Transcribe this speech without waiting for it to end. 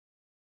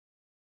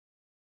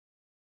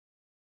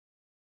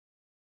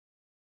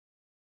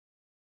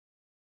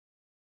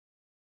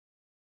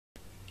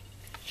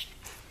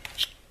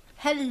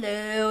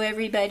Hello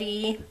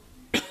everybody.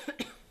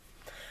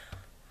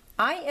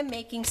 I am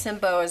making some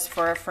bows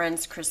for a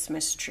friend's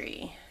Christmas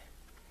tree,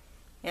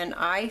 and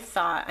I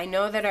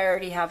know that I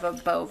already have a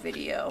bow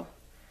video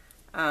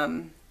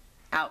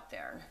out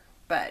there,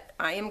 but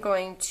I am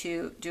going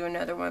to do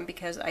another one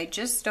because I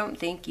just don't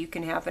think you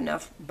can have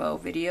enough bow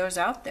videos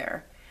out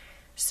there.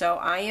 So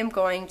I am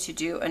going to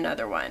do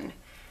another one.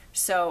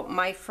 So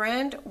my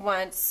friend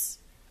wants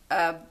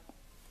a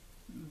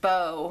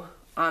bow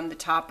on the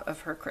top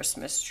of her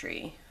Christmas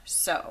tree.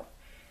 So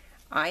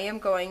I am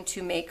going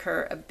to make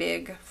her a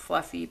big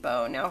fluffy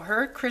bow. Now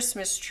her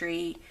Christmas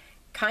tree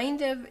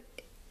kind of,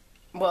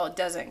 well, it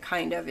doesn't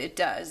kind of, it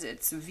does.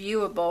 It's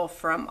viewable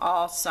from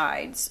all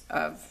sides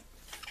of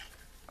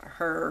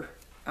her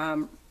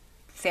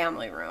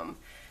family room.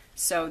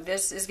 So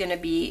this is going to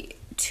be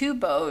two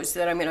bows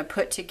that I'm going to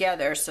put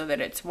together so that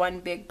it's one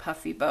big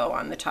puffy bow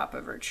on the top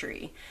of her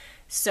tree.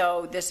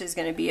 So this is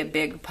going to be a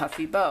big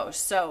puffy bow.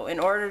 So in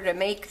order to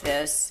make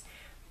this,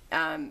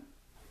 I'm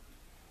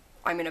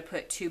going to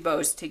put two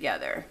bows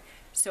together.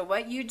 So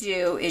what you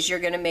do is you're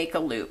going to make a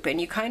loop, and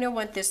you kind of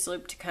want this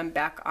loop to come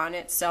back on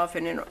itself,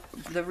 and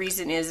the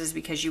reason is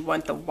because you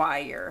want the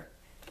wire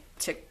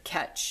to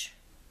catch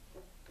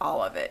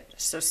all of it.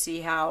 So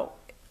see how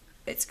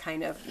it's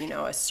kind of, you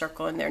know, a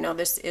circle in there. Now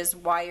this is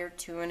wire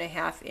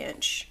 2.5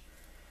 inch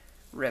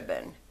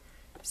ribbon.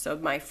 So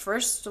my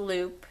first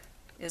loop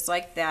is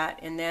like that,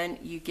 and then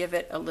you give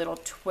it a little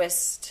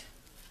twist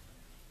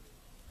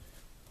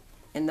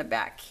in the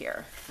back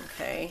here,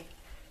 okay?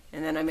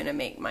 And then I'm going to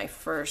make my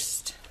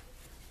first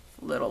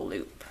little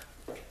loop,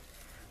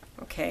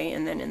 okay?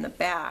 And then in the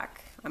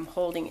back, I'm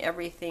holding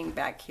everything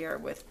back here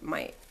with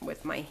my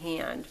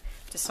hand.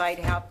 Decide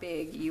how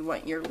big you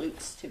want your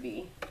loops to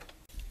be,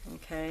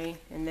 okay?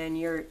 And then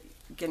you're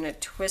going to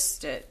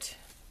twist it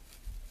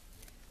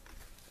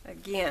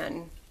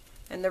again.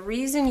 And the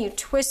reason you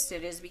twist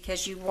it is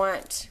because you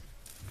want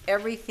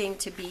everything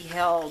to be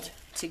held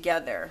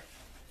together.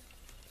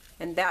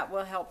 And that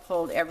will help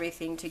hold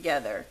everything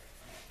together.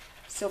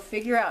 So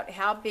figure out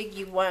how big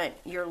you want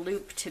your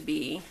loop to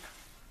be.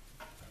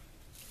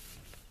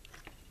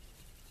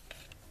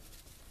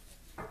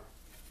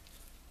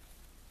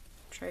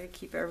 Try to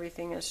keep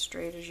everything as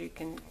straight as you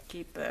can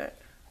keep it.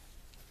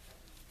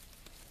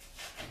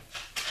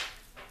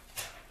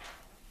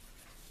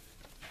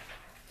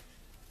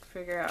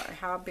 Figure out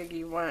how big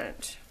you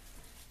want.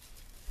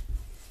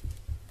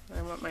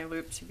 I want my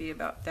loop to be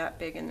about that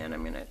big, and then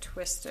I'm going to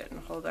twist it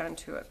and hold on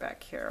to it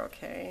back here,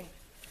 okay?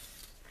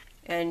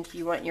 And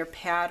you want your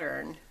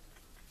pattern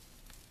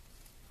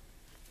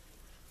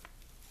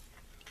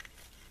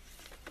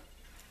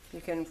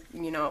you can,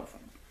 you know,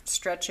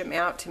 stretch them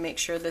out to make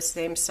sure the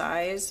same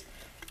size,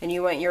 and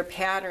you want your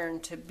pattern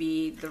to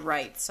be the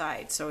right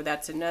side. So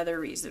that's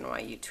another reason why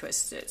you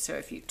twist it. So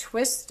if you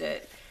twist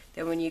it,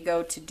 then when you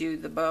go to do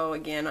the bow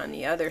again on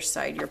the other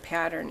side, your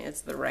pattern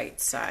is the right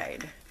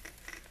side.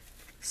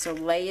 So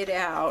lay it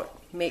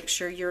out, make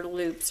sure your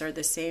loops are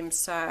the same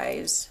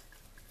size,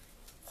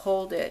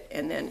 hold it,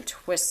 and then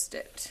twist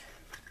it.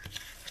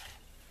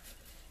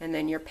 And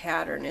then your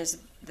pattern is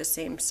the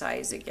same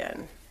size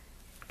again,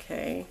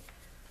 okay?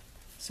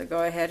 So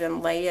go ahead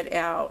and lay it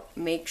out,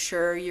 make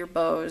sure your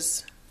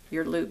bows,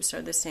 your loops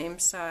are the same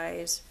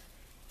size,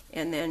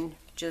 and then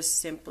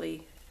just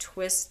simply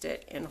twist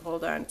it and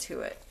hold on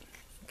to it.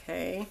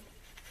 Okay,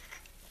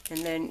 and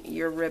then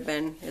your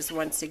ribbon is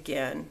once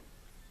again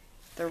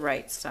the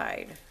right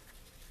side.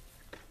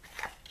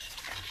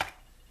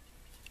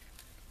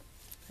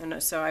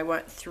 And so I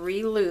want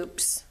 3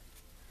 loops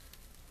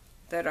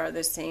that are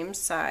the same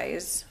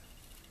size.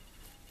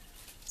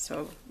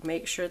 So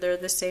make sure they're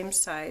the same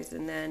size,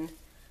 and then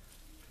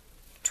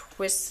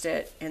twist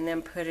it and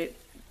then put it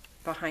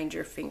behind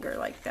your finger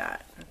like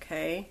that.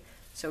 Okay,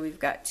 so we've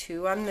got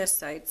 2 on this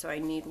side, so I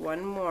need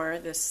 1 more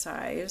this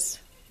size.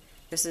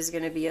 This is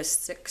going to be a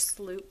 6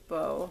 loop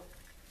bow.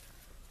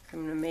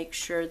 I'm going to make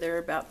sure they're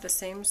about the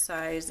same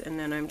size, and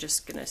then I'm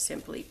just going to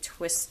simply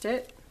twist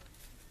it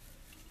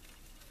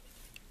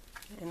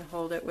and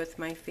hold it with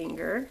my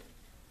finger.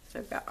 So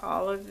I've got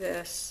all of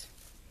this.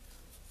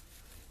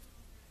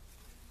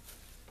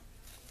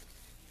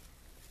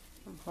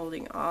 I'm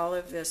holding all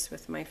of this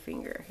with my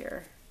finger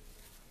here,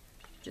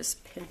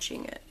 just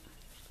pinching it.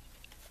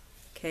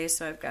 Okay,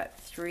 so I've got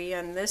 3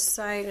 on this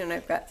side, and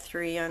I've got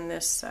 3 on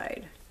this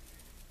side.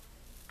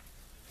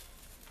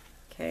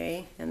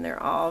 Okay, and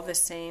they're all the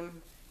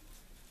same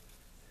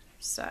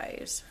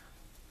size.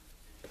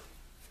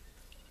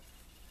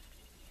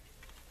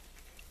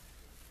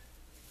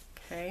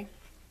 Okay,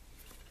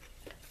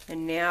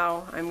 and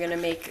now I'm going to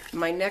make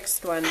my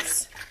next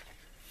ones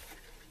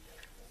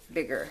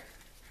bigger,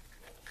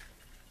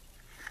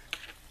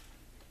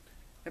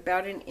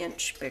 about 1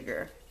 inch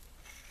bigger.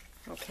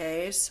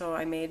 Okay, so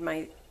I made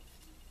my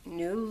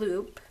new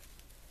loop,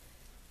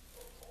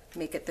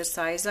 make it the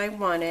size I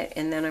want it,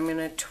 and then I'm going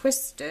to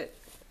twist it.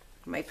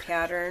 My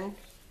pattern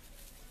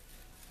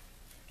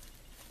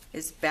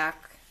is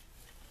back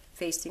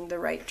facing the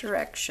right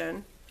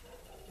direction,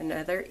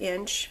 another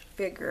inch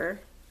bigger,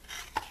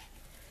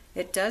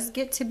 It does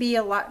get to be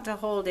a lot to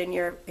hold in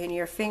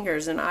your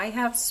fingers, and I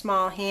have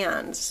small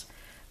hands,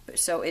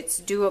 so it's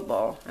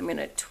doable. I'm going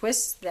to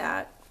twist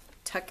that,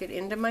 tuck it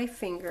into my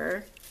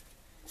finger,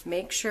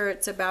 make sure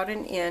it's about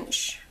 1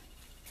 inch.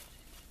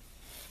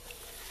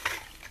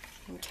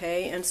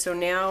 Okay, and so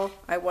now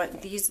I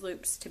want these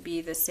loops to be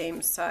the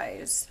same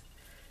size.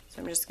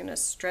 So I'm just going to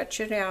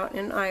stretch it out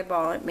and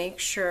eyeball it, make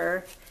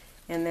sure,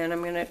 and then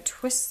I'm going to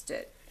twist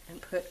it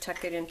and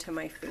tuck it into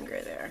my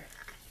finger there.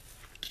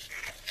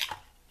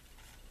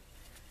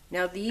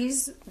 Now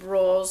these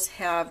rolls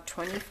have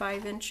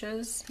 25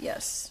 inches,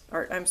 yes,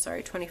 or I'm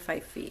sorry,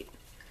 25 feet.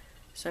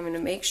 So I'm going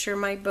to make sure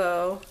my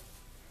bow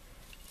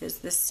is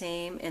the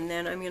same, and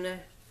then I'm going to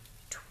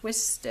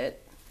twist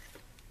it,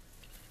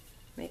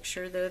 make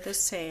sure they're the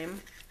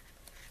same,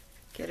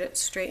 get it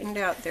straightened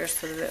out there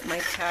so that my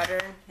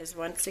pattern is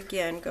once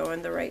again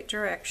going the right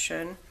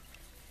direction.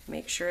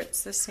 Make sure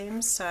it's the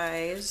same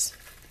size.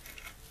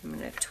 I'm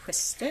going to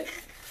twist it,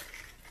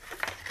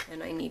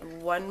 and I need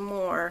 1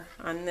 more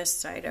on this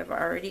side. I've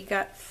already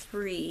got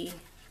 3.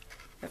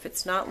 If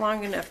it's not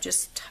long enough,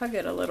 just tug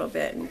it a little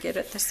bit and get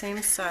it the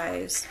same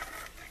size.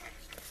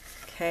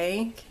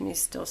 Okay, can you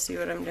still see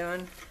what I'm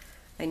doing?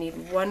 I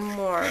need 1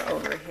 more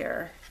over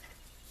here.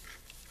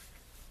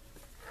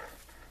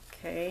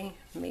 Okay,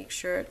 make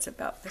sure it's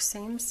about the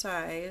same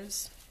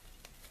size.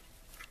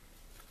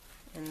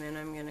 And then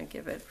I'm going to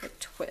give it a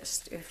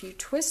twist. If you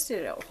twist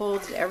it, it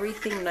holds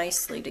everything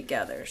nicely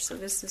together. So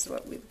this is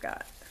what we've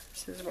got.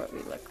 This is what we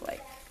look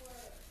like.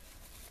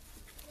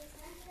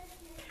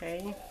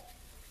 Okay.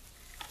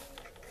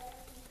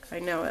 I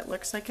know it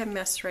looks like a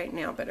mess right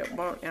now, but it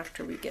won't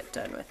after we get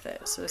done with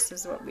it. So this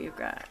is what we've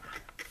got.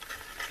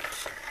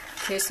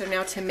 Okay, so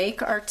now to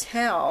make our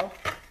tail,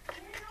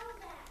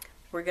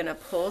 we're going to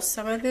pull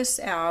some of this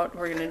out.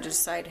 We're going to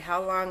decide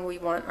how long we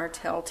want our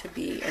tail to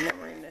be, and then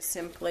we're going to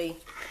simply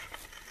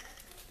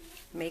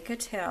make a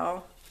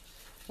tail.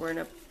 We're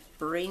going to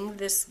bring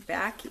this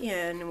back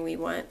in. We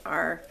want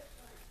our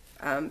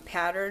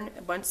pattern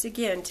once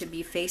again to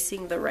be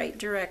facing the right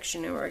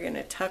direction, and we're going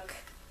to tuck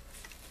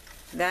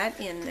that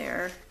in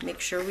there. Make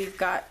sure we've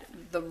got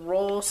the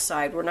roll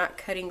side. We're not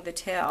cutting the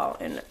tail,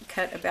 and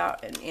cut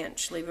about 1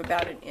 inch. Leave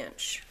about 1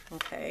 inch.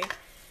 Okay,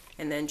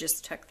 and then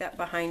just tuck that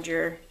behind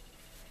your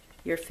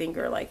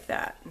finger like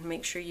that.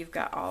 Make sure you've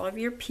got all of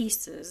your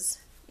pieces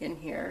in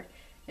here,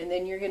 and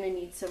then you're going to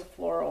need some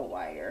floral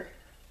wire.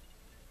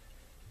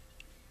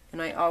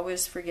 And I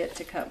always forget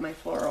to cut my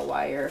floral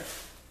wire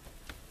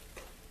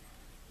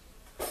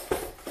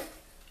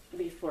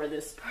before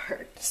this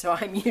part, so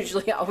I'm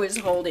usually always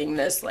holding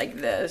this like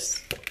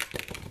this,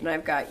 and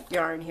I've got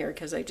yarn here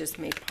because I just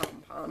made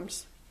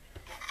pom-poms.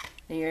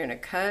 And you're going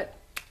to cut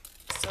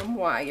some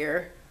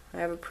wire. I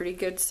have a pretty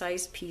good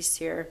sized piece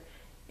here,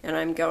 and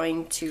I'm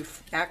going to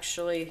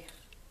actually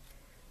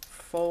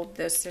fold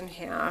this in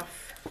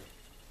half,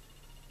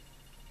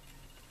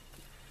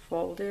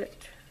 fold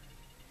it.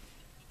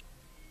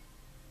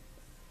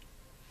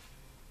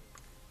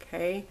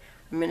 Okay,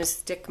 I'm going to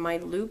stick my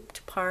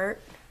looped part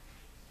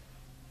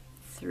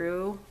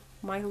through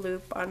my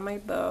loop on my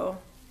bow.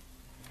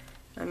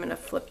 I'm going to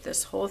flip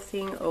this whole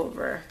thing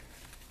over.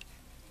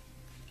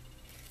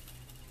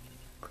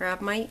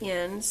 Grab my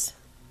ends,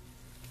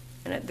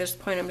 and at this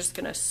point I'm just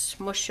going to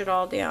smush it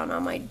all down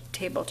on my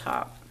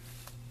tabletop.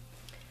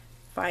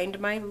 Find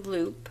my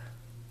loop,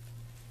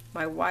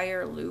 my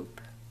wire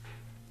loop,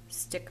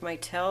 stick my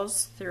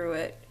tails through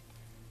it,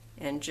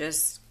 and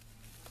just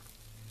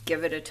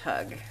give it a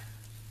tug.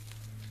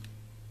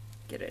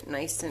 Get it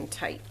nice and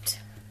tight.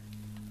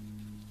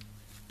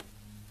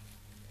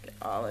 Get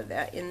all of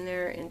that in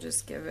there and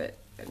just give it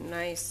a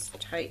nice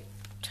tight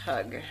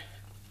tug.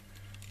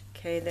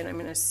 Okay, then I'm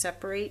going to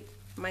separate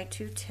my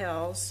 2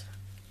 tails,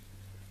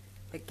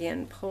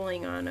 again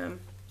pulling on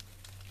them,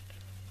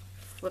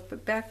 flip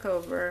it back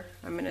over.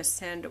 I'm going to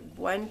send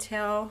 1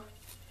 tail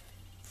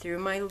through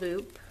my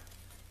loop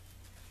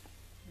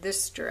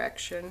this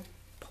direction,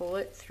 pull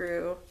it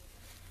through,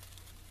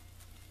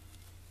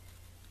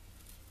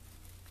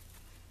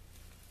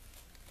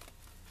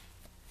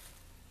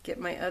 get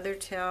my other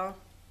tail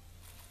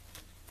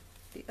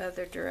the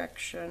other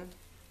direction,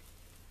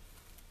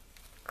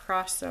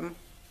 cross them,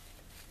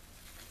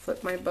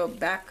 flip my bow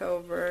back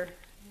over,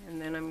 and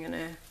then I'm going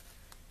to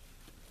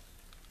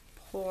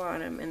pull on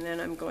them, and then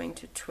I'm going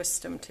to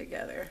twist them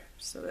together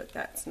so that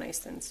that's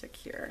nice and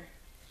secure.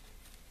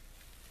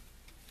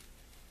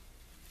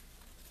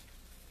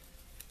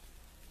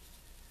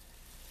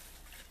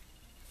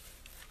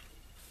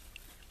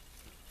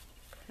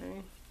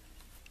 Okay.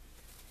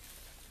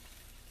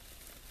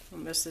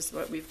 And this is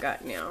what we've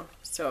got now.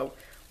 So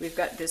we've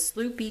got this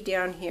loopy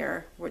down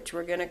here, which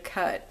we're going to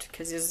cut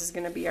because this is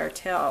going to be our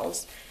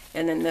tails,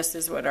 and then this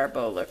is what our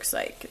bow looks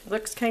like. It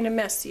looks kind of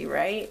messy,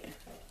 right?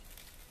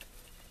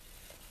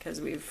 Because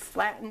we've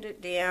flattened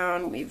it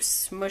down, we've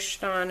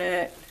smushed on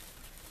it.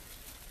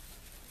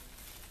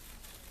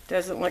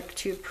 Doesn't look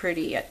too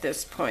pretty at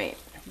this point,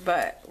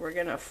 but we're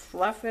going to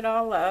fluff it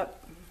all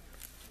up.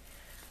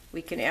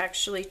 We can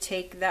actually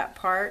take that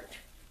part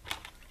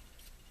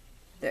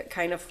that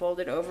kind of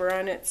folded over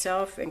on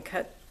itself, and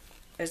cut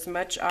as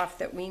much off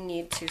that we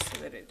need to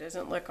so that it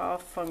doesn't look all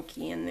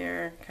funky in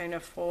there. Kind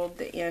of fold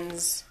the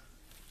ends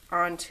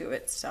onto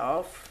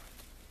itself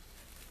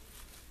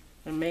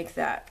and make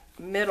that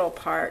middle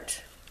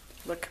part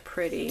look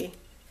pretty,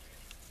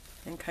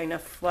 and kind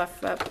of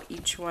fluff up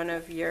each one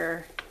of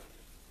your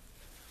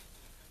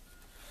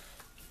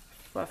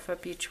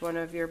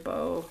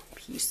bow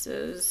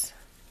pieces.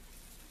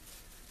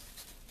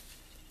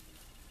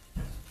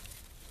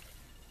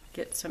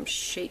 Get some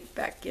shape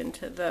back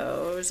into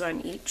those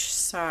on each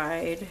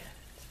side.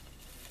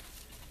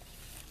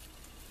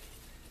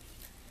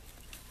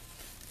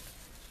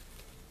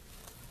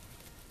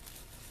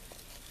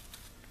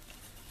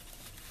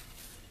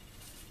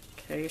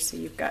 Okay, so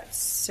you've got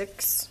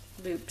 6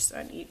 loops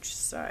on each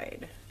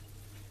side.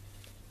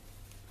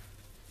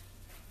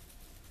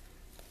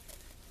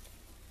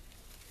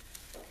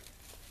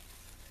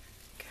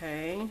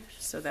 Okay,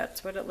 so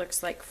that's what it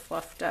looks like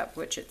fluffed up,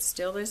 which it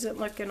still isn't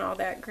looking all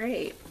that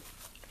great.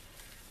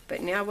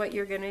 But now what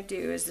you're going to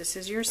do is, this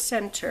is your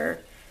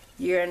center.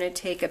 You're going to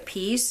take a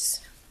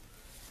piece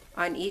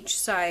on each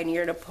side, and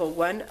you're going to pull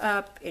one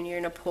up and you're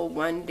going to pull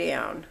one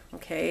down.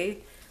 Okay,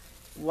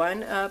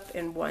 one up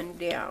and one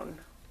down.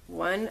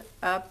 One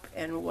up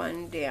and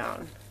one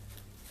down.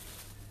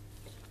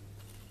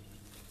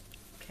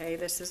 Okay,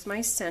 this is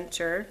my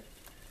center.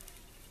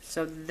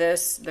 So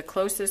this, the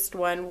closest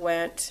one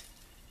went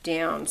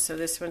down, so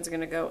this one's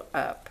going to go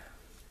up.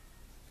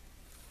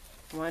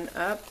 One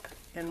up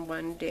and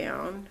one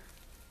down.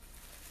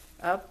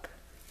 Up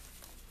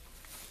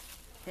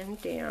and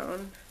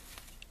down.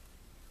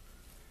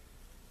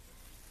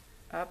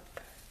 Up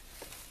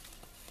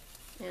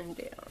and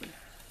down.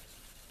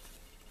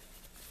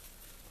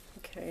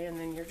 Okay, and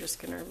then you're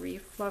just going to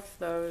refluff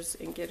those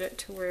and get it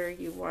to where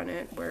you want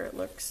it, where it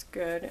looks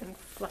good and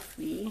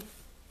fluffy.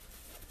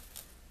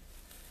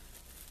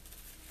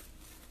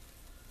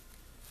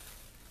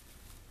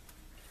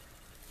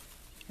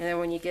 And then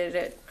when you get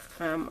it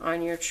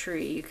on your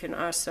tree, you can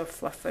also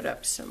fluff it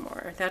up some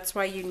more. That's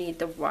why you need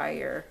the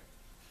wire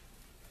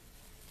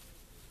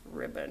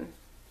ribbon,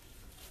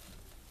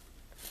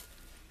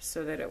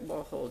 so that it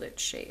will hold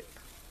its shape.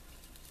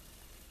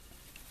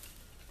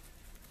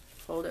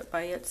 Hold it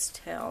by its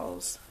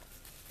tails.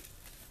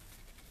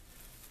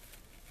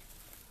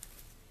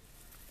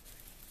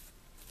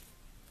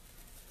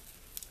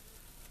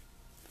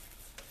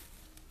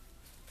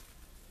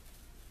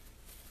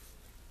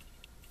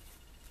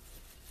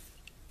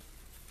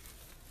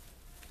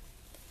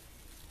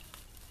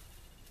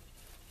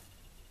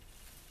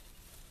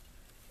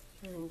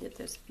 And get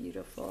this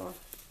beautiful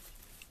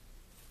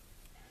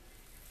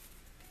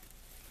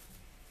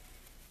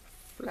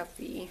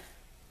fluffy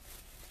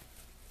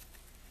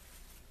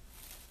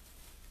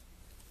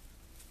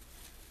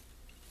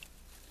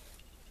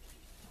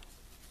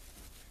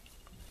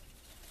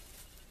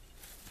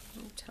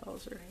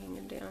tails are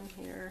hanging down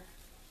here.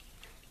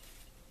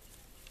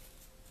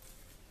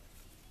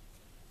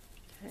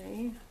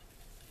 Okay.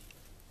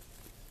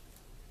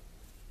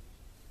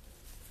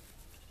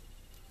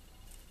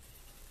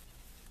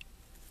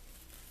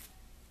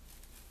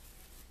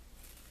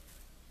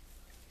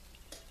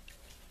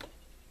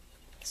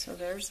 So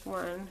there's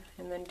one,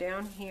 and then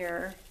down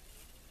here,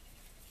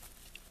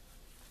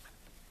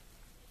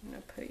 I'm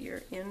going to put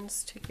your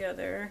ends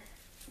together.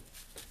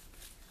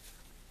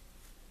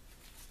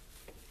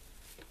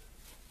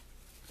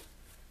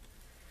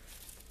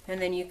 And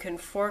then you can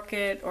fork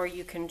it, or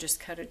you can just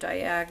cut a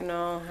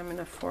diagonal. I'm going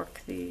to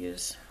fork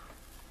these,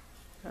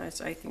 as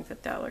I think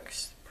that that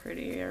looks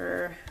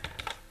prettier.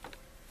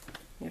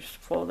 You just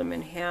fold them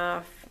in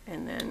half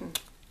and then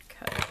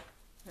cut,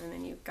 and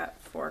then you've got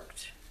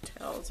forked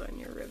tails on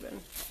your ribbon.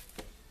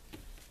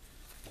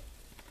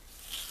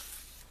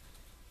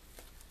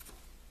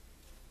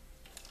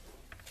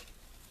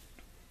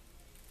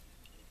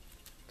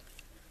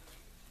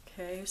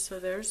 Okay, so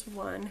there's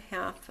one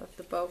half of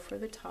the bow for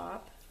the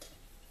top.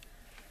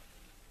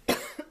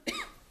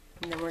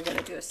 And then we're going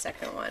to do a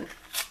second one.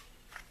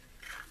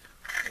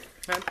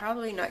 I'm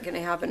probably not going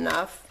to have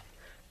enough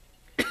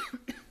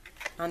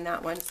on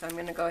that one, so I'm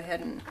going to go ahead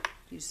and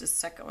use the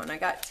second one. I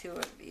got 2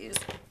 of these.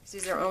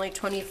 These are only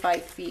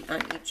 25 feet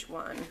on each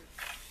one.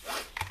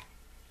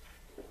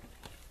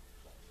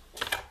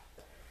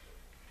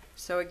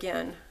 So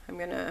again, I'm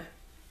going to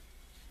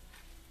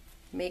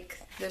make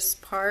this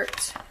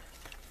part,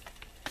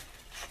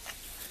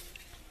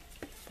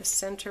 the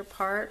center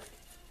part,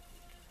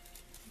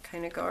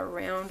 kind of go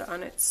around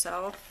on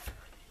itself.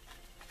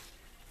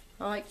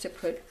 I like to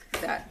put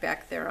that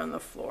back there on the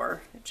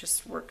floor. It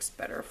just works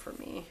better for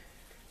me.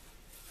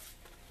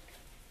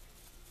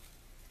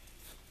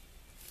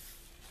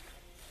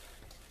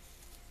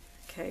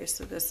 Okay,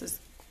 so this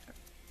is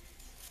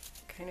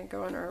kind of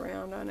going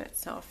around on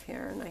itself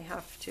here, and I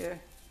have to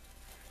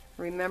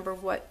remember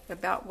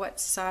about what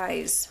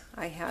size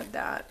I had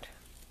that.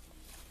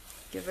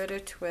 Give it a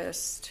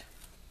twist.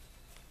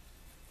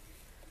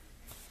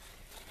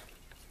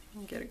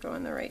 And get it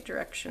going the right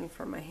direction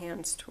for my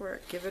hands to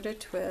work. Give it a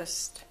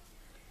twist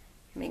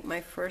make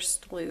my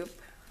first loop,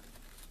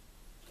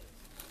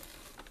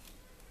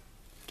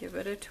 give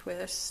it a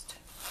twist,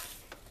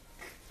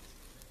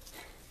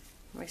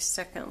 my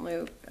second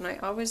loop, and I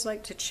always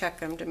like to check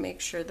them to make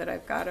sure that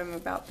I've got them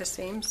about the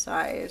same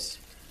size.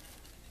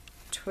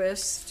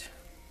 Twist,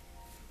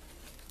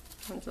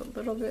 one's a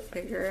little bit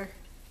bigger,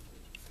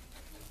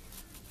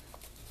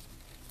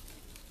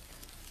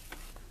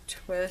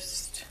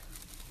 twist,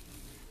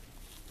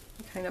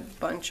 kind of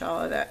bunch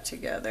all of that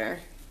together.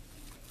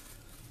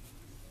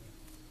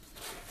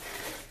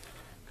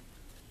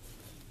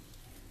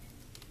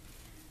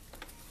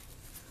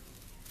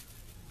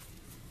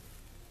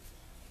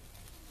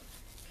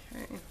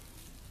 Okay.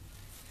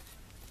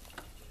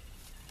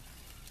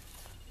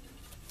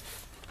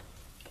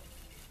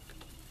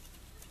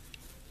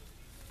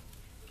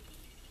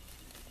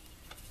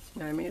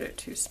 Now I made it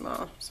too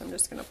small, so I'm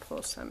just going to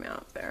pull some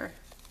out there.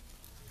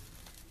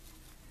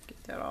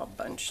 Get that all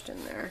bunched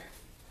in there.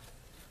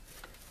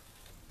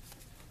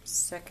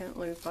 Second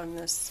loop on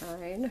this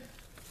side.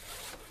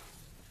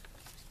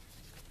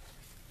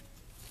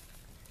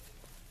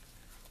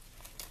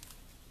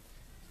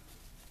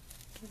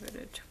 Give it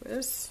a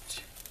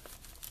twist.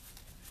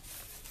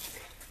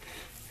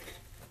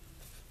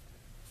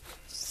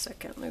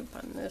 Second loop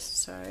on this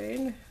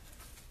side.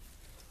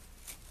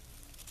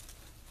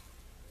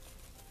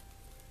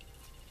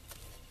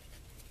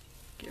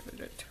 Give it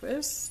a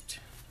twist.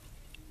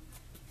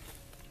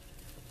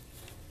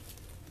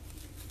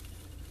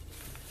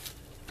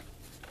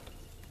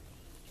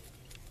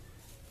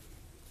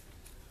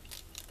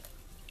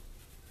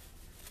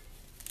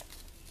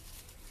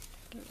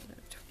 Give it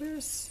a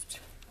twist.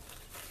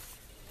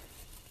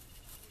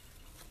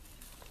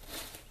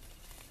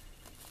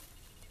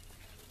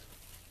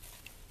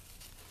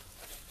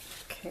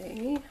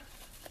 Okay.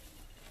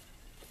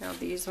 Now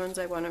these ones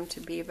I want them to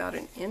be about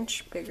an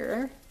inch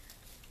bigger.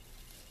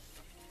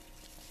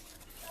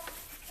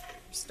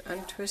 Just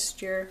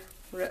untwist your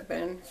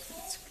ribbon.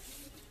 It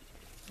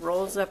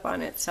rolls up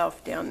on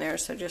itself down there,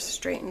 so just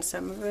straighten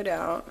some of it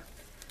out.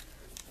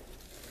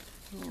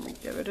 I'm going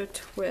to give it a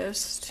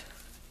twist.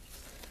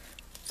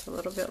 It's a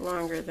little bit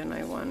longer than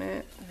I want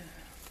it.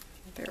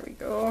 There we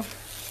go.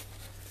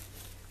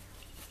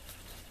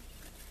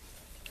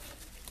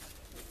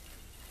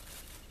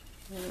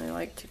 And I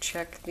like to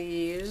check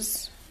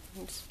these.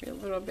 Just be a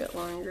little bit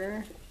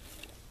longer.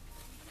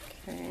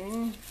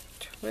 Okay,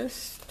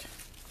 twist.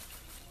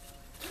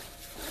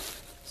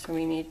 So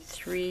we need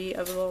 3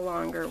 of the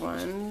longer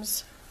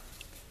ones.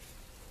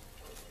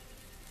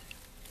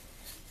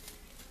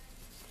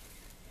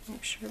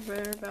 Make sure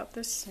they're about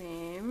the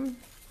same.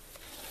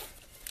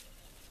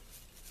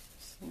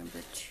 So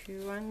number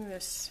 2 on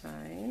this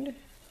side.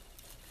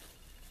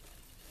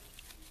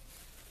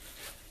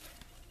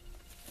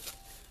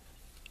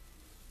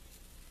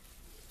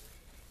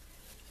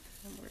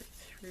 Number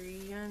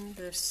 3 on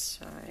this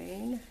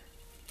side.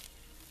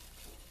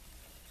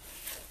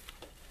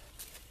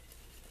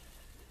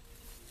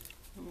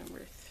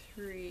 Number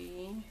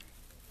 3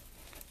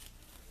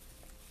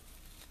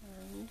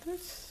 on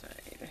this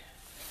side.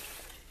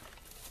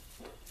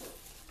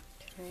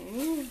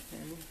 Okay,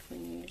 and we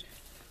need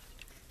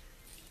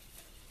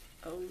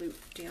a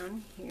loop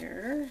down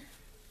here.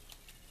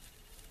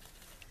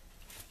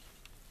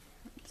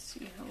 Let's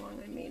see how long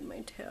I made my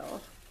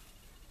tail.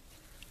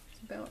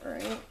 It's about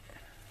right.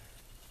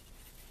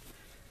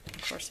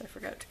 Of course, I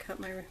forgot to cut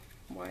my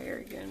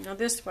wire again. Now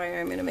this wire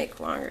I'm going to make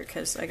longer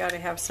because I got to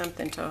have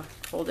something to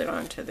hold it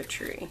onto the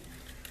tree.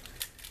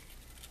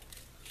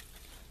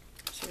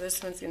 So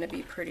this one's going to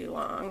be pretty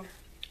long.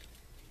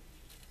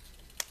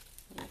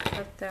 I'm going to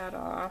cut that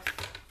off.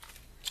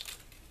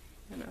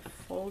 I'm going to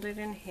fold it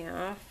in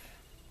half.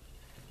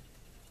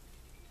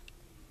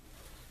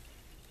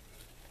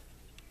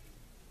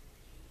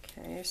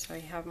 Okay, so I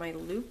have my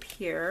loop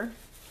here.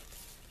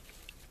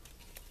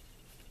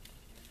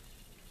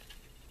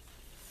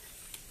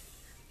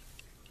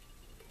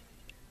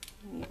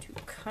 I need to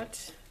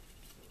cut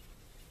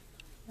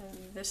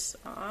this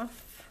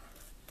off.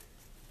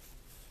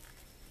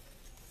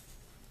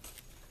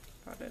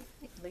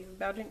 Leave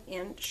about an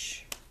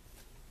inch.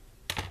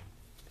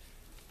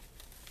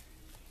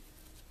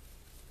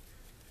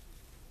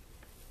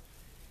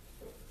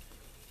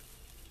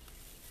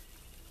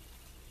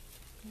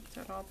 Get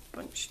that all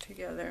bunched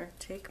together.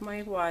 Take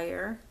my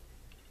wire.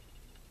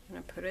 I'm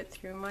going to put it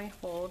through my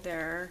hole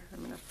there. I'm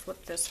going to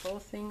flip this whole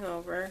thing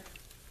over.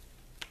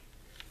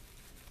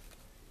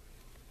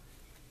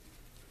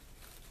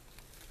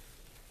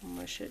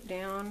 Mush it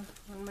down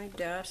on my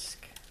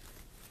desk.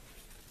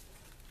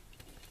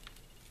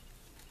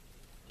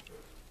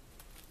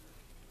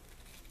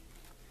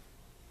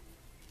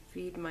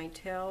 Feed my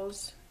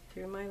tails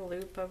through my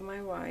loop of my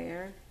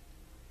wire.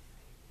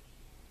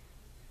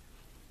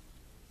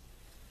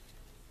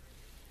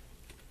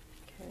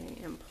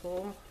 Okay, and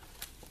pull.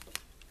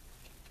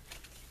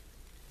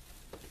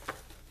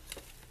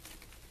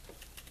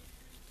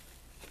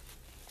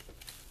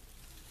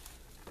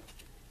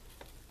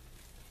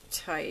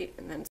 Tight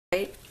and then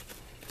tight.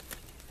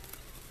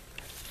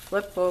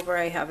 flip over.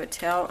 I have a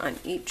tail on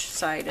each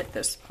side at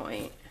this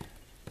point.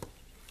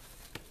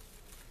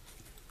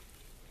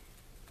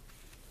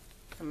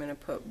 I'm going to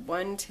put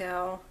one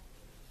tail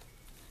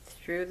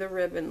through the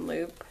ribbon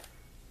loop,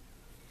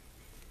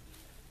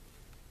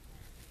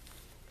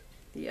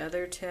 the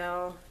other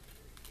tail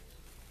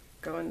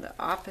go in the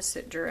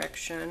opposite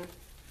direction,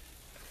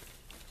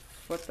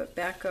 flip it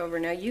back over.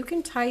 Now you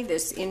can tie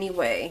this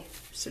anyway,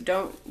 so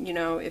don't, you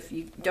know, if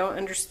you don't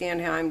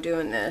understand how I'm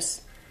doing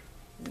this,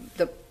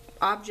 the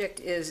object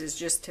is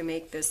just to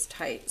make this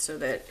tight so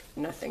that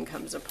nothing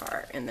comes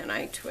apart, and then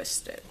I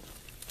twist it.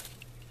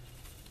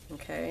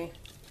 Okay,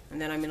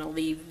 and then I'm going to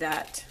leave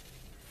that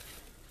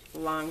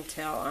long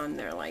tail on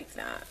there like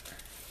that.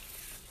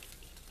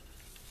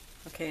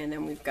 Okay, and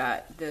then we've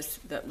got this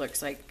that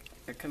looks like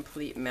a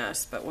complete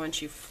mess, but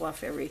once you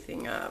fluff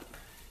everything up,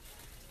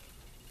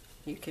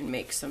 you can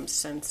make some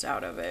sense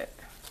out of it.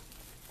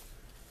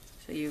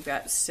 So you've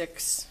got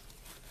 6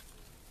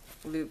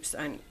 loops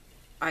on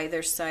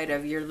either side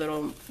of your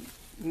little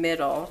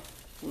middle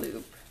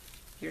loop,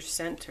 your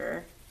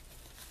center.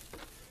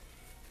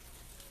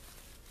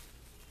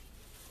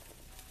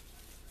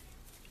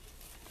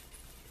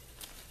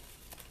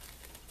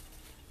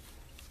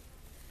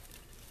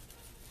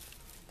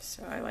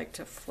 So I like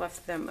to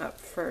fluff them up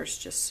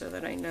first just so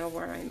that I know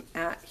where I'm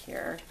at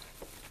here.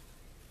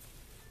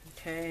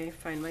 Okay,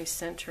 find my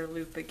center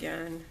loop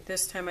again.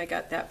 This time I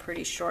got that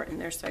pretty short in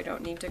there, so I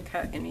don't need to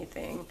cut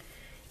anything.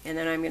 And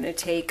then I'm going to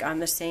take on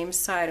the same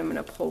side, I'm going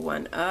to pull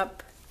one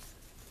up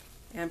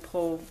and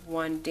pull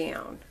one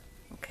down.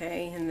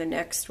 Okay, and the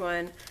next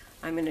one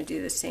I'm going to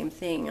do the same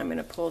thing. I'm going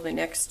to pull the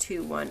next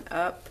 2, one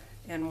up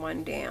and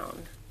one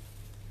down.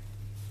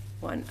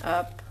 One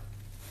up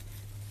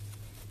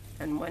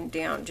and one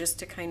down, just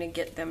to kind of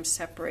get them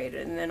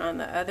separated. And then on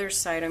the other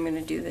side I'm going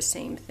to do the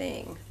same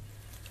thing.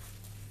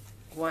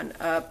 One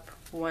up,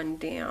 one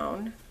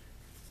down.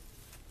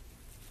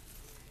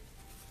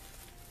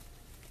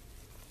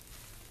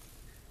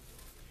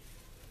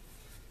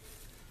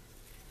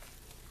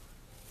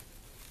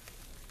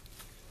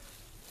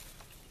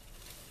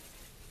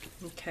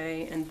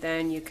 Okay, and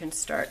then you can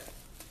start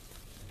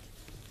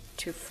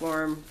to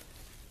form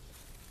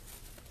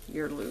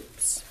your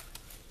loops.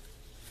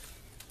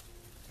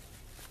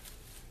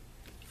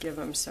 Give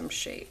them some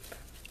shape.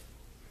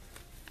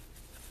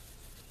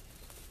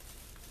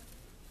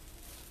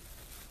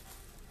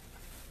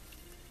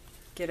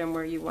 Get them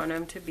where you want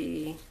them to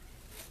be.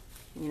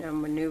 You know,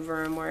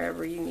 maneuver them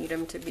wherever you need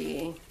them to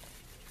be.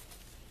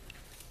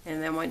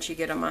 And then once you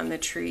get them on the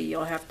tree,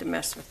 you'll have to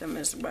mess with them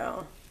as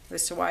well.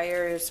 This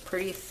wire is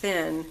pretty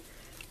thin,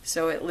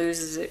 so it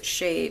loses its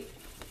shape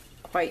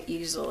quite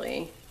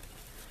easily.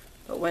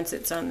 But once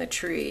it's on the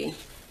tree,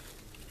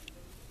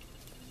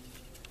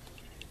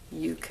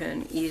 you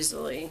can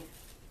easily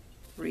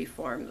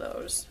reform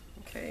those.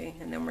 Okay,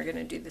 and then we're going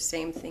to do the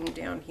same thing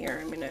down here.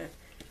 I'm going to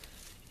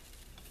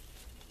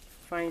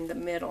find the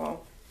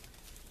middle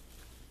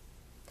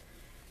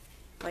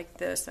like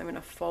this. I'm going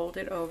to fold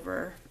it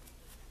over,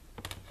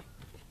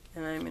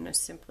 and I'm going to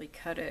simply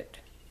cut it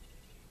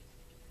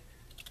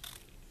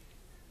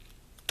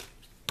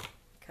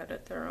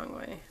the wrong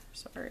way.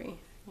 Sorry,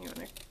 you want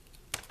to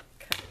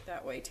cut it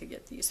that way to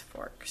get these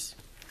forks.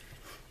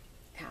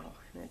 Ow,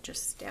 and it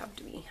just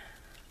stabbed me.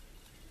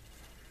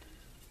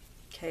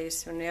 Okay,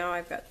 so now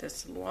I've got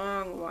this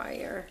long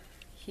wire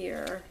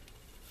here.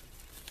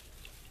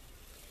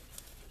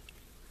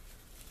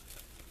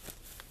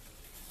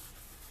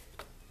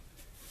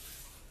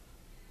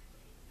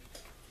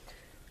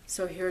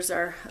 So here's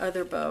our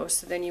other bow.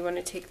 So then you want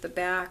to take the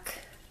backs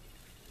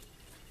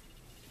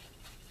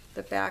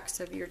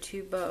of your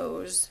 2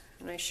 bows,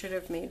 and I should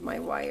have made my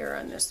wire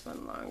on this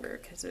one longer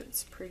because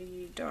it's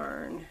pretty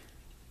darn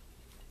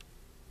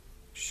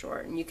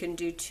short. And you can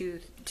do two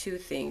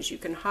things. You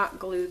can hot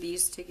glue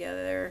these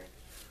together,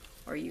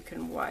 or you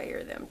can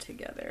wire them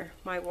together.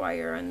 My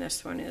wire on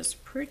this one is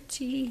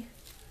pretty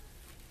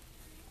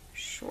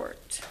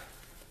short.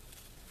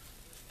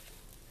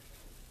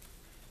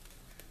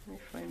 Let me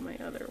find my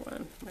other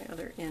one, my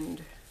other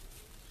end.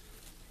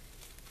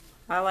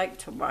 I like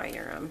to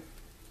wire them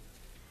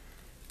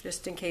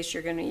just in case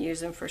you're going to use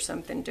them for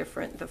something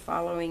different the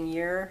following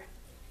year.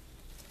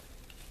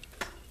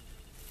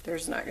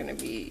 There's not going to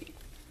be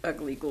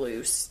ugly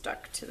glue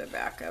stuck to the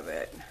back of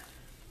it.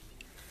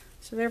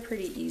 So they're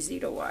pretty easy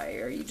to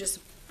wire. You just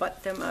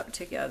butt them up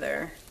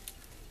together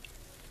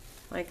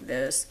like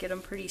this. Get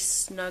them pretty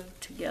snug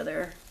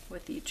together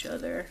with each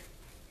other.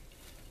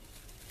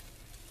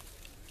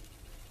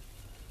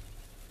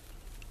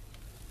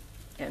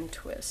 And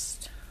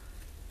twist.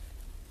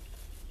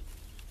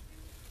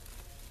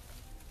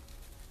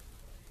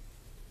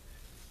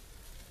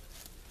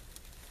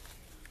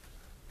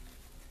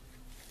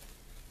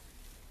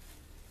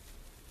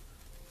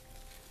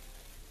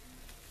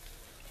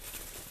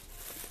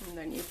 And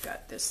then you've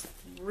got this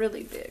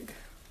really big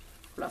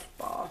fluff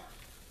ball.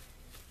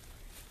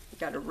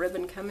 You've got a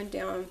ribbon coming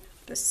down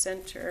the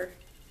center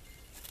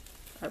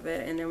of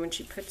it, and then when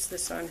she puts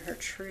this on her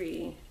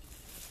tree,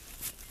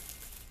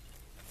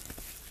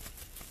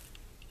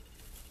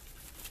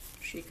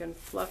 she can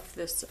fluff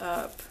this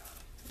up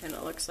and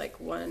it looks like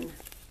one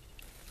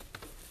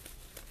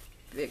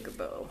big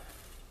bow.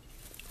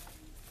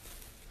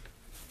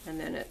 And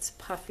then it's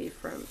puffy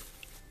from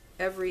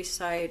every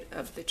side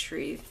of the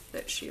tree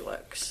that she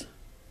looks.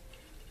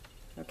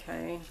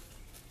 Okay.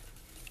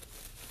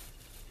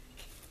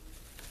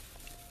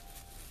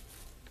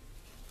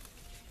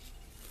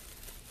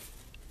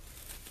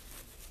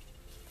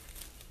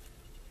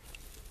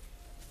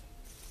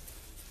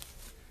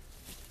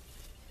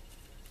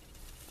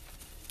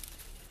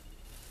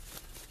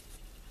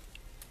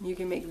 You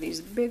can make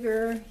these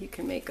bigger, you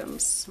can make them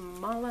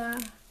smaller.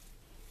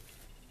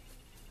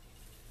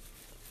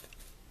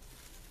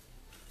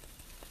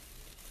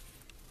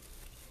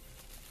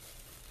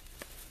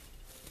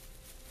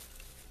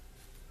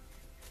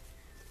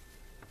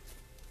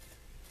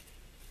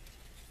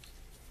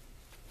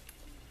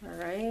 All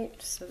right,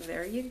 so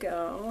there you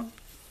go.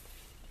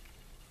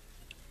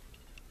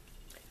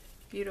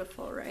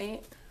 Beautiful,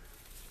 right?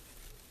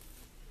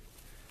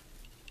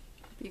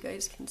 You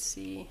guys can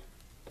see.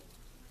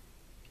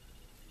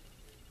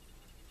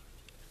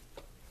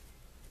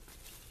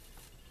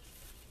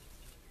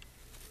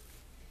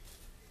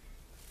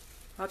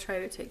 I'll try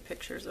to take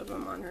pictures of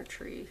them on her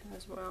tree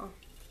as well.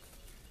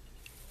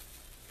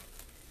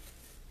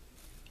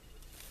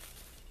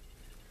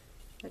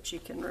 But you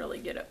can really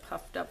get it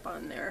puffed up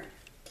on there.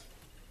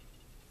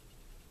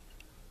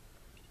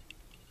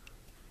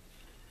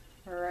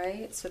 All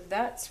right, so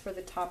that's for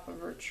the top of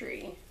her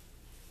tree.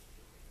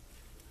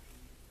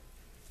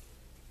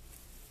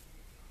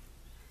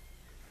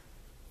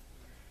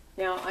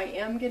 Now I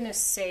am going to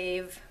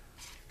save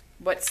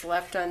what's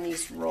left on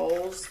these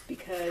rolls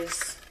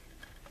because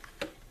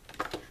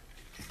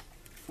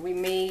we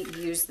may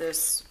use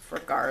this for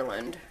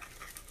garland,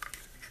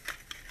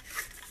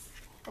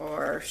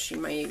 or she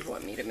may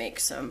want me to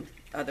make some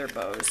other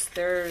bows.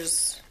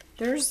 There's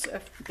a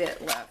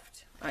bit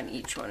left on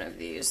each one of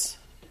these.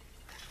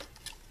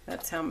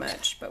 That's how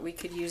much, but we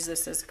could use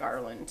this as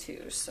garland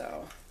too,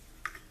 so.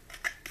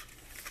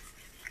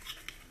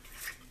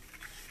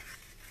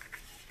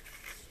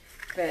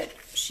 But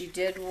she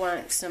did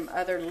want some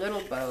other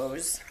little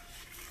bows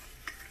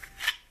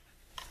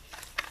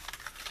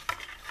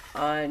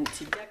on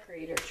to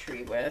decorate her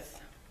tree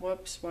with.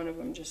 Whoops, one of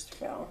them just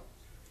fell.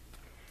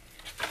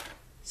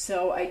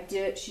 So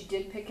she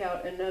did pick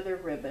out another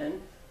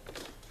ribbon.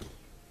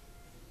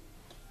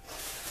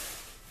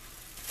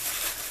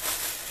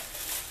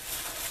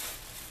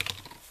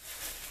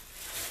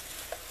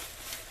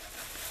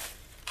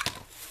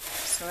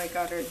 So I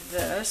got her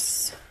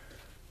this.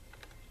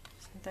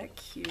 Isn't that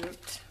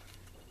cute?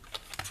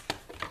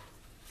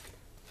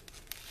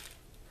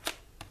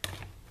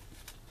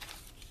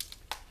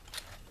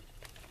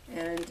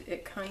 And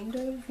it kind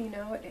of, you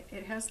know,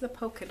 it has the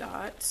polka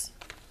dots.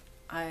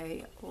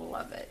 I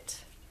love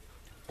it.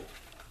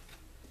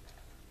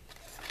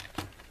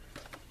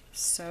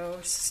 So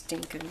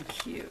stinking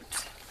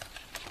cute.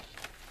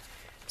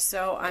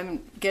 So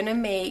I'm gonna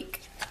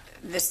make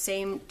the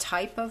same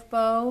type of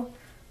bow,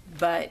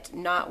 but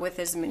not with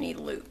as many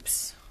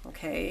loops,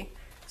 okay?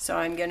 So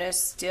I'm gonna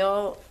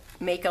still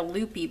make a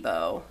loopy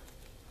bow,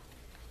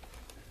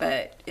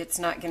 but it's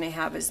not gonna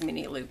have as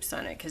many loops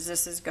on it because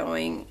this is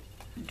going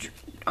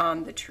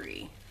on the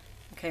tree.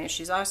 Okay,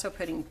 she's also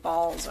putting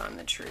balls on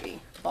the tree,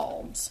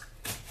 bulbs.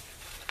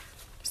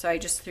 So I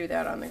just threw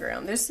that on the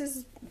ground.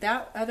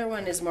 That other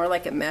one is more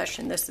like a mesh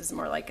and this is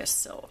more like a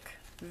silk.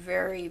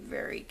 Very,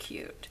 very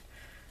cute.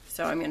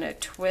 So I'm gonna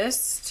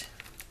twist.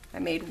 I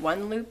made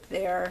one loop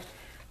there.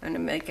 I'm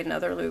gonna make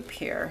another loop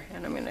here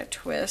and I'm gonna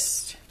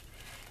twist.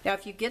 Now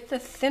if you get the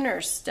thinner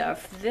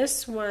stuff,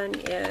 this one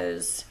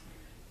is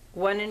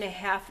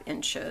 1.5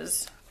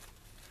 inches.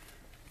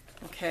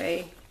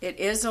 Okay, it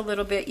is a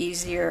little bit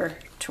easier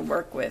to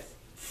work with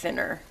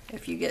thinner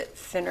if you get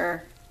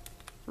thinner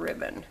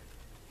ribbon.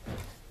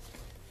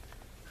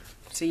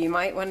 So you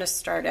might want to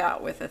start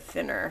out with a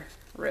thinner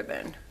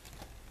ribbon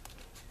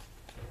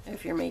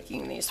if you're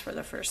making these for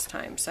the first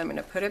time. So I'm going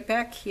to put it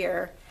back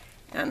here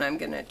and I'm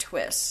going to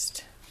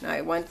twist. Now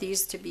I want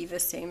these to be the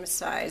same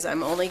size.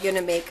 I'm only going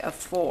to make a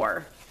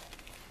four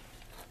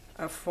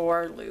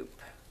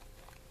loop.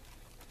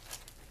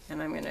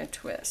 And I'm going to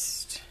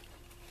twist.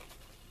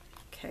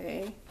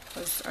 Okay,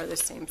 those are the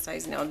same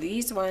size. Now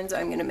these ones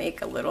I'm going to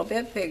make a little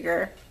bit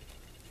bigger.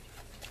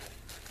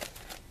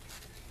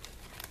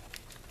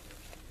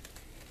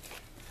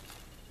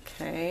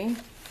 Okay.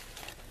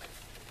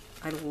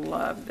 I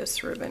love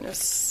this ribbon,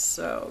 it's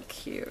so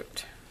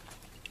cute.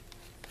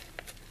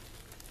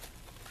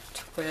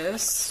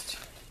 Twist.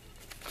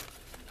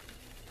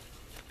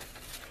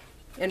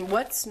 And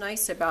what's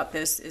nice about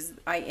this is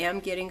I am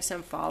getting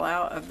some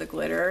fallout of the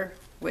glitter,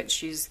 which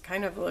she's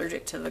kind of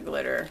allergic to the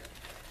glitter.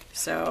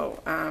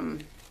 So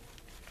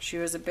she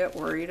was a bit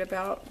worried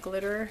about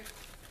glitter.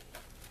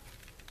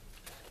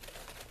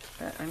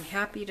 But I'm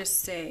happy to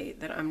say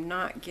that I'm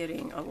not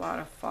getting a lot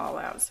of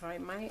fallout, so I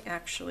might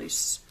actually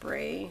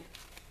spray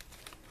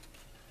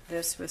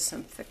this with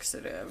some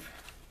fixative.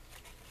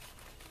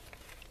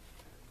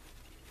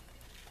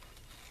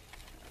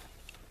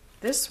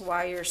 This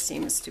wire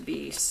seems to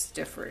be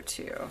stiffer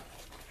too.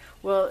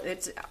 Well,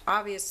 it's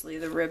obviously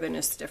the ribbon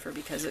is stiffer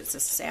because it's a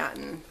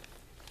satin.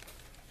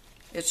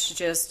 It's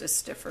just a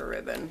stiffer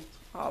ribbon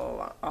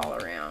all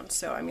around.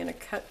 So I'm going to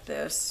cut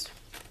this.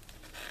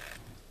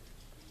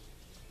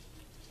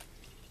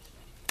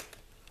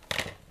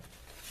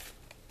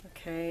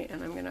 Okay,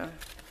 and I'm going to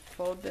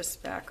fold this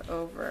back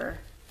over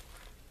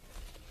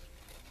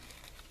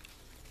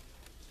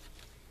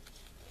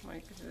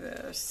like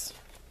this.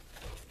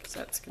 So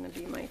that's going to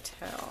be my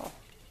tail.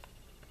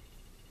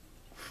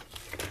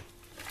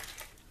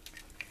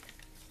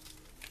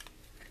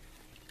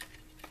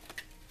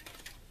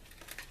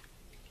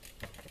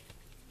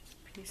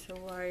 Piece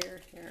of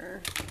wire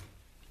here.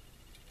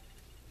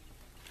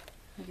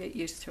 You get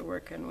used to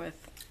working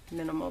with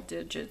minimal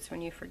digits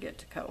when you forget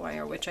to cut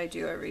wire, which I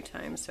do every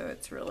time, so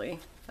it's really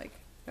like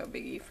no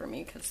biggie for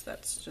me because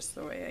that's just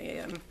the way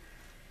I am.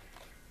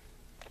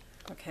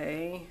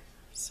 Okay,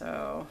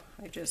 so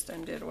I just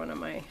undid one of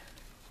my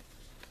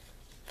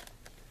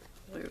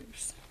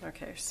loops.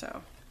 Okay,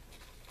 so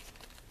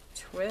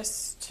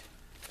twist,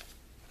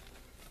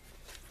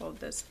 fold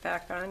this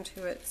back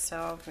onto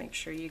itself, make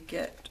sure you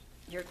get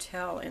your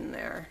tail in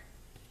there.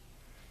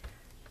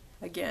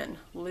 Again,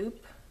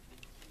 loop.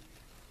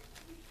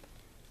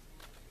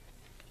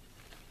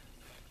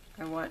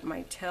 I want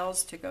my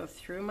tails to go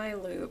through my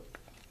loop.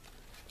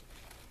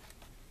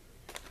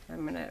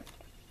 I'm going to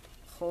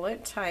pull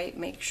it tight,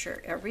 make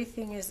sure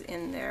everything is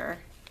in there.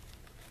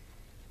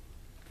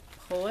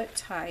 Pull it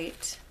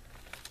tight.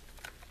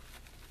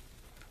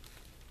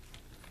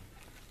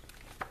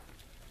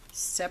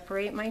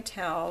 Separate my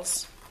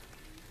tails.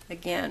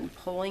 Again,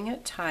 pulling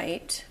it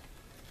tight.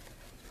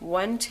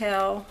 One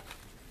tail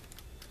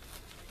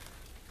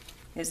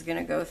is going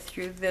to go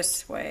through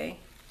this way.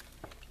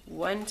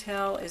 One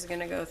tail is going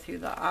to go through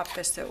the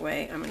opposite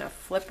way. I'm going to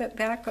flip it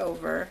back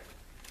over.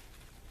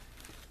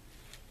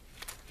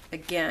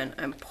 Again,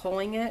 I'm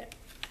pulling it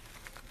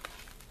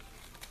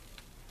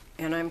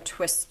and I'm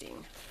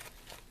twisting.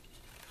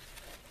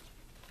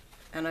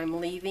 And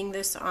I'm leaving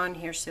this on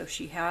here so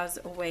she has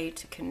a way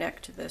to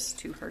connect this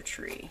to her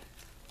tree.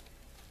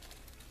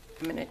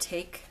 I'm going to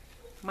take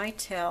my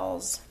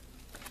tails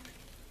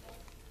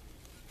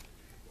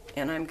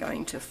and I'm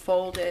going to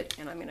fold it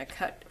and I'm going to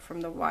cut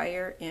from the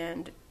wire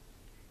end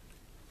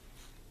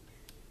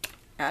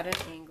at an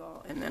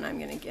angle, and then I'm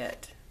going to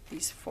get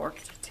these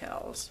forked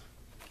tails.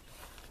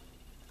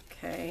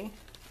 Okay.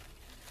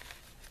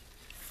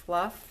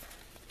 Fluff.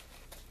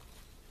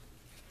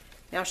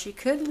 Now she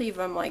could leave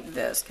them like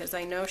this because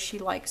I know she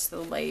likes the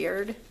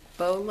layered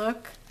bow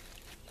look.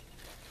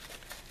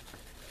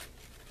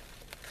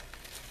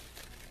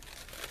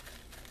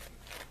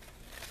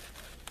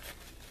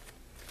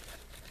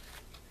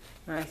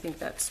 I think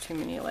that's too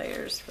many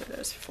layers for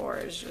this. 4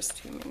 is just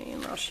too many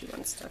unless she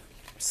wants to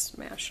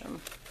smash them.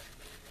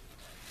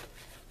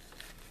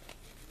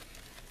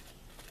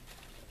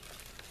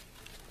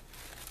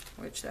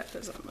 Which that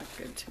doesn't look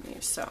good to me,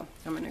 so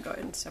I'm going to go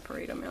ahead and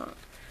separate them out.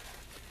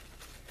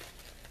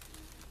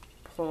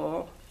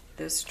 Pull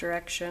this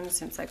direction.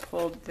 Since I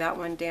pulled that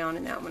one down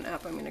and that one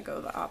up, I'm going to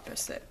go the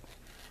opposite.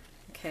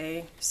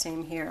 Okay,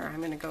 same here. I'm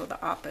going to go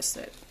the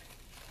opposite.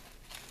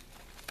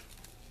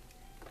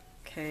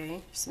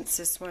 Okay, since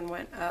this one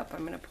went up,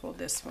 I'm going to pull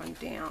this one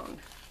down.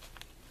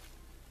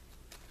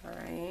 All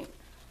right,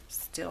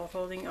 still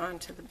holding on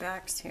to the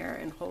backs here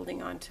and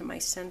holding on to my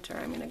center.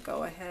 I'm going to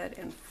go ahead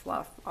and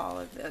fluff all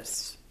of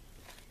this.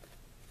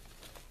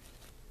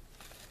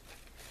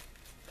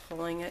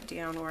 Pulling it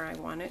down where I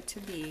want it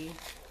to be.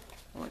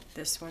 I want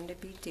this one to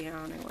be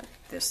down. I want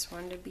this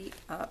one to be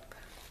up.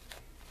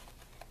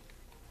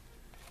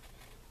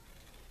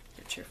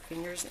 Get your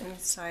fingers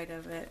inside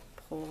of it.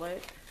 Pull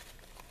it.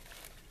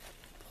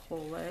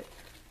 Pull it.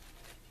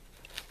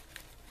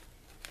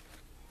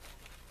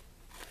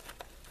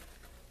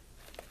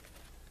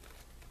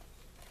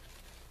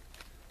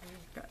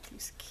 We've got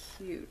these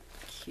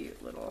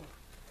cute little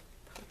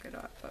polka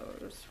dot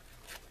bows.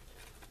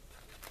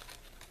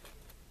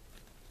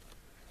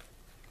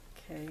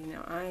 Okay,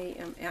 now I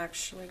am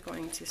actually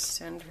going to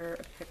send her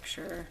a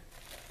picture.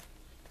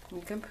 You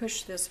can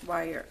push this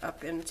wire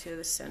up into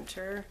the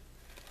center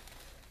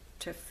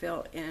to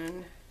fill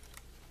in.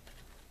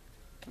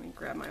 Let me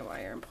grab my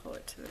wire and pull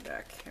it to the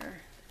back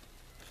here.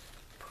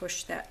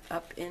 Push that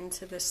up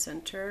into the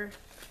center.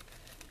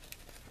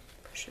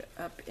 Push it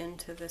up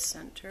into the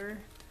center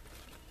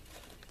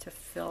to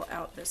fill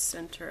out the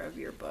center of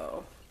your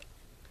bow.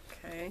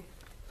 Okay.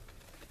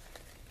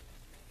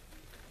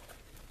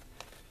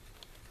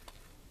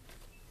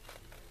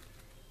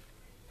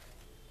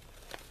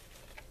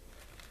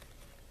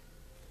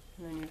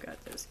 And then you've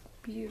got this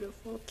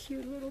beautiful,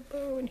 cute little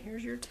bow, and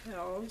here's your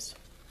tails.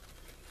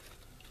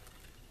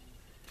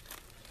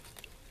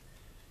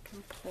 You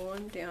can pull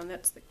them down.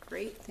 That's the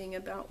great thing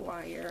about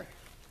wire.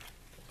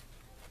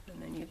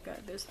 And then you've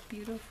got this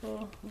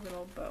beautiful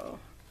little bow.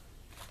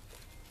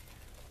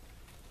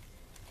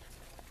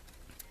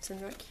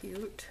 Isn't that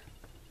cute?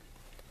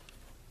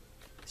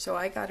 So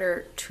I got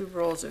her 2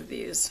 rolls of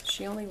these.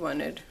 She only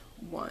wanted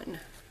one.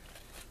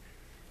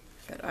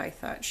 But I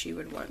thought she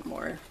would want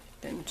more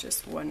than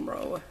just one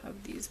row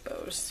of these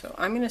bows. So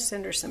I'm going to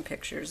send her some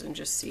pictures and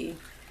just see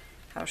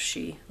how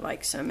she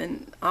likes them.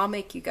 And I'll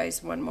make you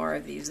guys one more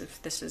of these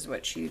if this is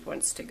what she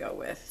wants to go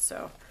with.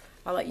 So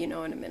I'll let you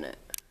know in a minute.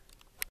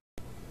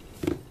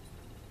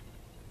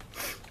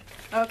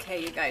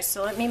 Okay, you guys,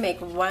 so let me make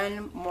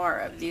one more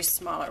of these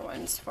smaller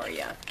ones for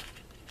you.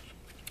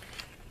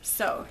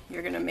 So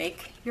you're going to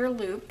make your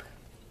loop.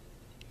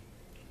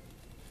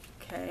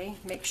 Okay,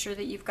 make sure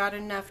that you've got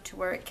enough to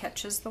where it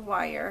catches the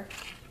wire.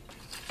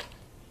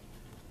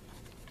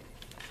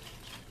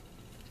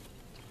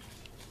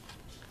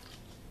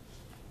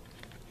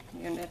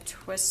 You're going to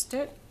twist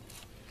it.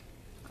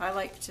 I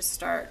like to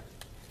start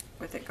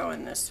with it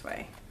going this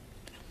way.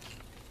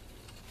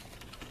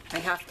 I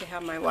have to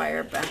have my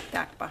wire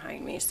back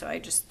behind me, so I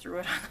just threw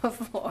it on the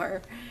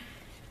floor.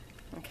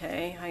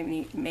 Okay, I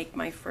need to make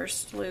my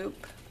first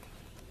loop,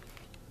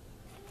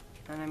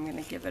 and I'm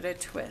going to give it a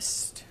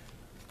twist.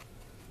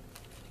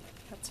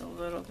 That's a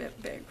little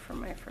bit big for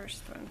my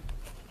first one.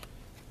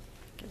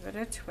 Give it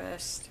a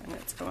twist, and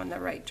it's going the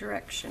right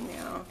direction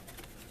now.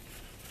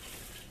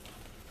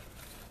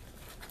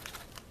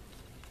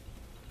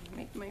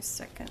 Make my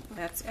second.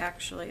 That's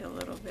actually a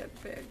little bit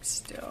big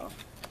still.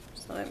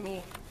 So let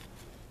me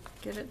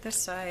get it the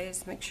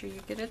size. Make sure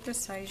you get it the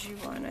size you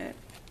want it.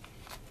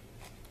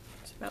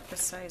 It's about the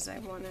size I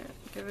want it.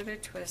 Give it a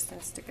twist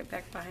and stick it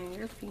back behind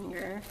your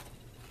finger.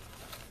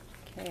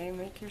 Okay,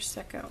 make your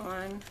second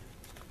one.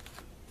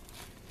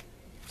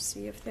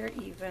 See if they're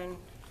even.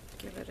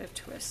 Give it a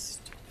twist.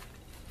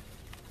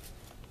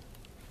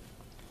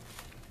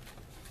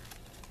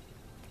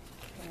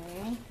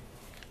 Okay,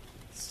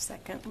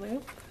 second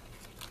loop.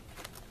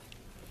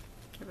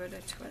 Give it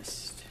a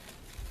twist.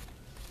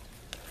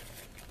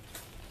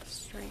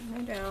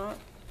 Straighten it out.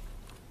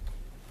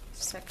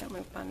 Second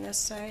loop on this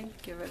side,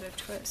 give it a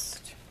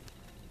twist.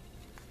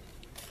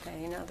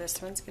 Okay, now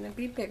this one's going to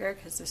be bigger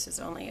because this is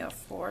only a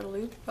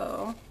 4-loop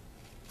bow.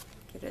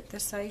 Get it the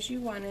size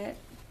you want it.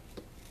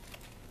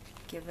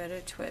 Give it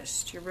a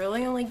twist. You're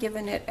really only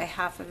giving it a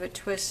half of a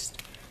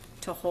twist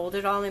to hold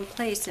it all in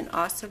place, and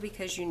also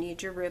because you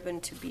need your ribbon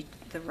to be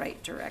the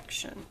right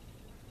direction.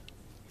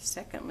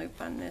 Second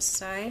loop on this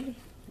side.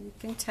 You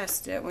can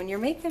test it. When you're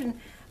making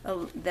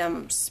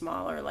them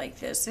smaller like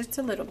this, it's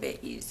a little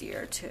bit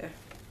easier to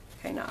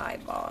kind of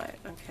eyeball it.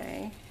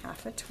 Okay,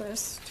 half a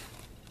twist.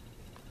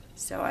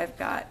 So I've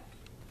got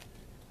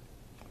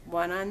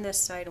one on this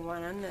side,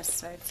 one on this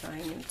side, so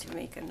I need to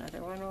make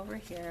another one over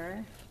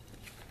here.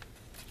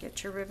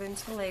 Get your ribbon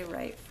to lay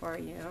right for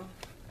you.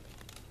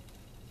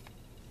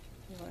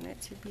 You want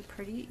it to be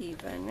pretty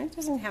even. It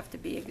doesn't have to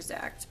be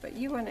exact, but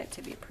you want it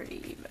to be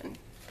pretty even.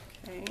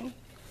 Okay.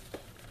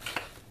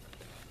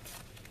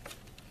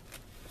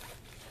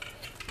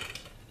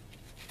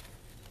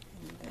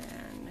 And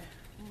then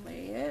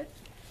lay it.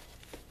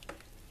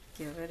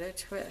 Give it a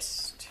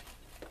twist.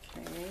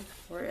 Okay,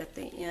 we're at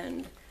the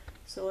end.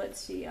 So let's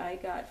see, I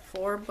got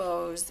 4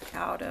 bows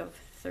out of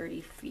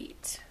 30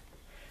 feet.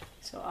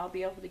 So I'll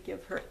be able to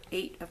give her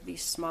 8 of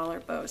these smaller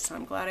bows. So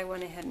I'm glad I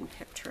went ahead and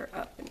picked her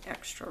up an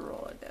extra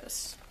roll of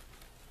this.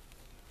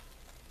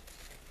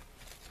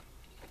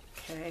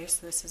 Okay,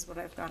 so this is what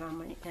I've got on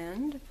my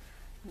end.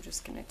 I'm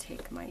just going to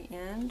take my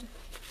end,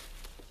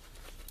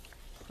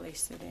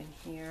 place it in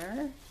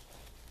here.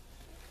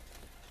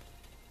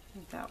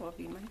 And that will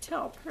be my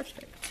tail.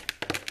 Perfect.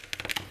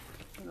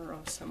 I'm going to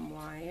roll some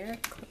wire,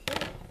 clip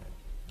it,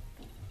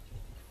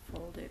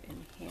 fold it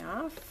in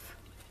half.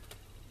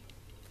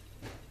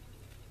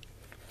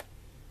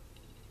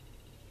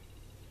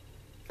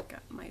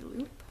 Got my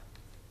loop.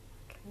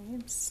 Okay,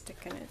 I'm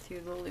sticking it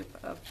through the loop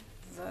of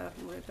the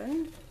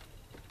ribbon.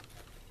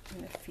 I'm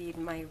going to feed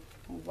my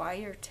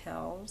wire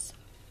tails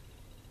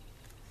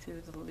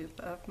through the loop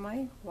of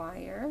my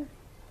wire.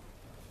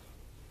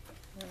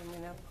 And I'm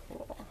going to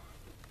pull.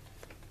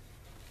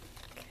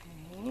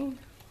 Okay,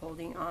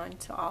 holding on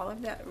to all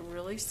of that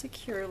really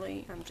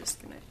securely. I'm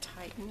just going to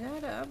tighten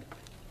that up.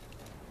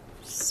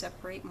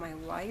 Separate my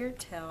wire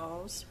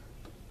tails.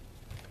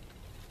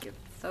 Give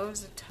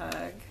those a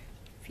tug.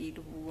 Feed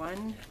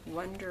one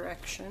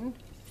direction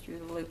through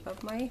the loop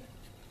of my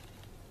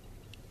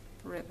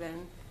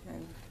ribbon,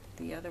 and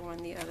the other one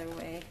the other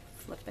way.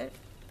 Flip it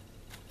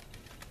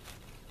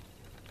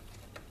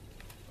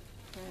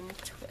and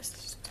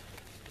twist.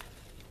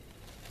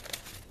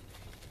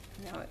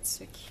 Now it's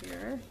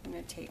secure. I'm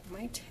going to take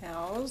my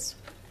tails.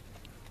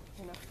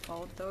 I'm going to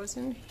fold those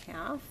in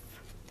half.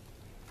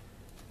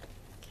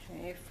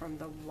 Okay, from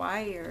the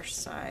wire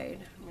side,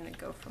 I'm going to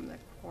go from the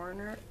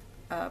corner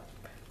up.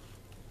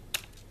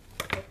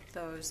 Flip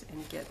those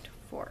and get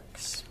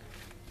forks.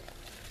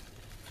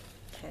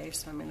 Okay,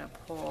 so I'm going to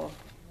pull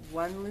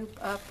one loop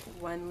up,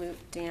 one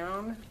loop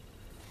down,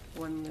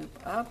 one loop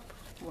up,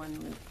 one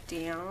loop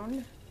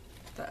down.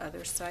 The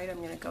other side, I'm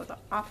going to go the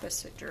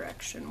opposite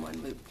direction.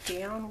 One loop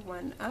down,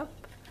 one up,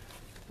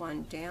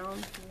 one down,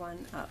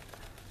 one up.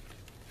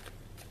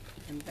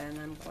 And then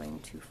I'm going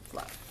to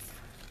fluff.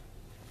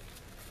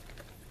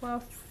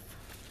 Fluff.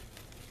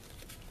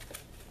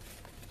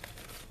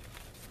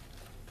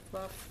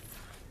 fluff.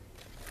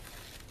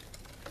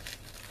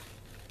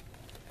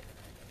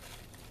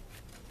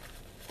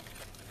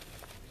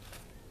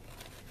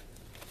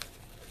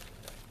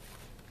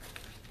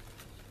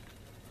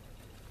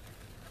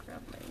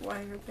 Grab my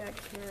wire back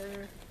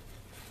here.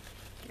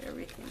 Get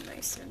everything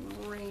nice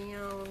and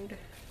round.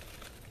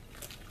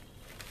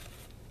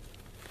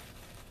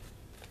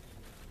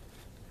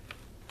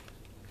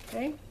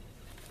 Okay,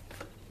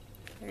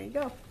 there you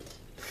go.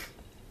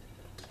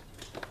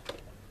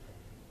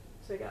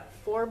 So I got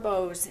 4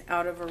 bows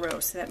out of a row,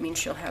 so that means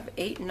she'll have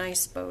 8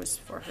 nice bows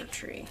for her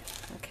tree.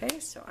 Okay,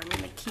 so I'm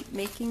going to keep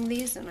making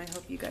these, and I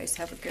hope you guys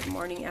have a good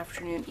morning,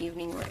 afternoon,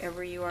 evening,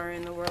 wherever you are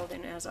in the world,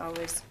 and as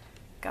always,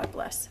 God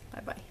bless.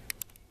 Bye-bye.